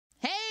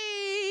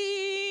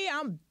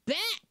I'm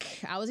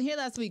back. I wasn't here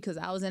last week because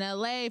I was in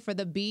LA for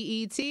the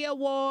BET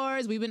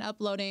Awards. We've been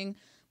uploading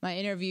my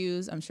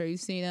interviews. I'm sure you've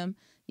seen them.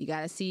 You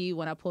got to see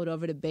when I pulled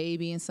over the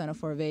Baby in Santa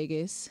For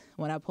Vegas,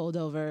 when I pulled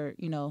over,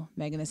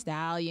 Megan Thee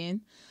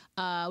Stallion.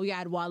 We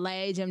got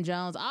Wale, Jim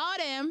Jones, all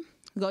them.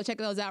 Go check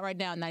those out right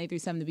now,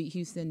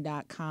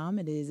 937thebeathouston.com.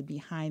 It is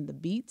Behind the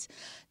Beat.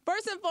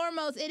 First and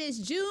foremost, it is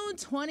June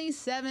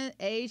 27th,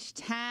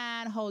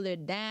 H-Town. Hold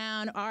it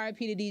down. RIP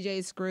to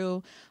DJ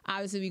Screw.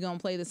 Obviously, we're going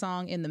to play the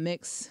song in the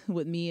mix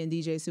with me and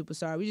DJ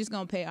Superstar. We're just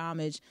going to pay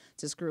homage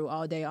to Screw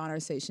all day on our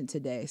station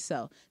today.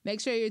 So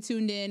make sure you're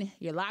tuned in.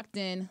 You're locked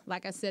in.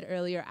 Like I said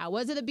earlier, I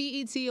was at the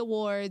BET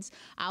Awards.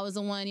 I was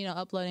the one,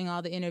 uploading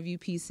all the interview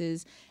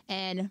pieces.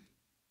 And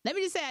let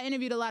me just say I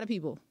interviewed a lot of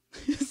people.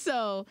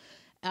 So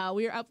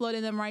we are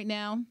uploading them right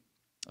now.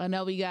 I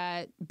know we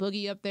got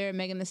Boogie up there,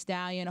 Megan Thee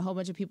Stallion, a whole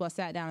bunch of people I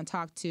sat down and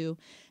talked to.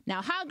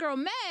 Now, Hot Girl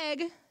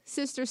Meg,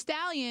 Sister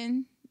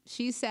Stallion,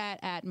 she sat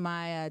at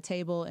my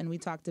table and we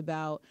talked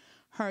about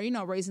her,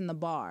 raising the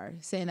bar,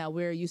 saying that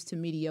we're used to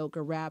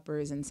mediocre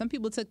rappers. And some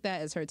people took that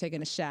as her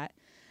taking a shot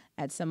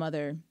at some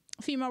other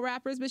female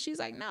rappers, but she's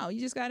like, no, you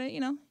just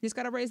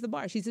gotta raise the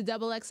bar. She's a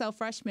double XL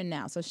freshman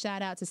now. So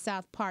shout out to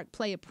South Park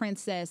Play a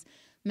Princess,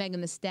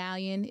 Megan Thee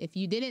Stallion. If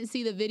you didn't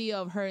see the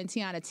video of her and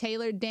Tiana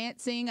Taylor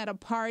dancing at a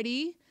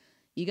party,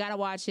 you got to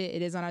watch it.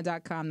 It is on our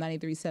 .com,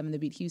 93.7 The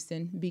Beat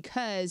Houston,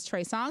 because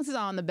Trey Songz is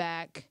on the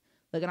back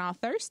looking all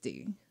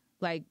thirsty.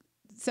 Like,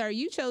 sir,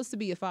 you chose to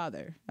be a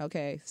father.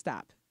 Okay,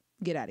 stop.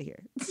 Get out of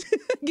here.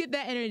 Get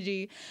that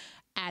energy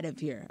out of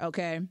here,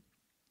 okay?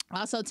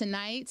 Also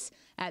tonight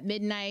at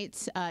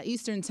midnight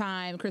Eastern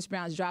time, Chris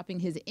Brown's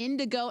dropping his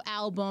Indigo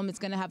album. It's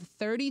going to have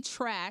 30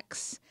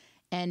 tracks,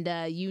 and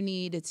you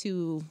need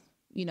to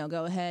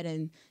go ahead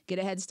and get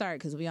a head start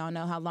because we all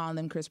know how long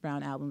them Chris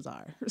Brown albums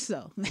are.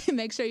 So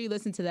make sure you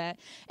listen to that.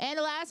 And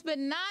last but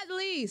not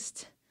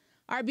least,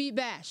 our Beat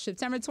Bash,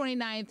 September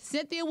 29th,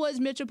 Cynthia Woods,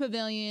 Mitchell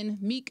Pavilion,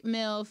 Meek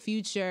Mill,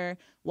 Future,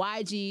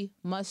 YG,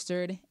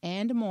 Mustard,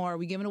 and more.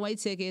 We're giving away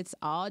tickets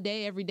all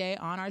day, every day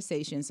on our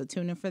station. So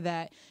tune in for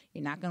that.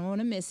 You're not going to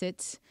want to miss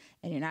it.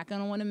 And you're not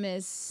going to want to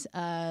miss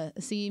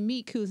seeing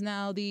Meek, who's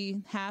now the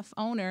half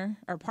owner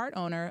or part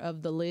owner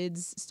of the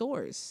Lids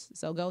stores.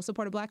 So go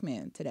support a black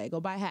man today. Go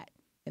buy a hat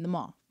in the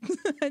mall.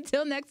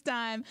 Until next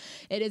time,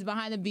 it is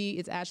Behind the Beat.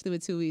 It's Ashley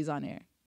with 2 E's on air.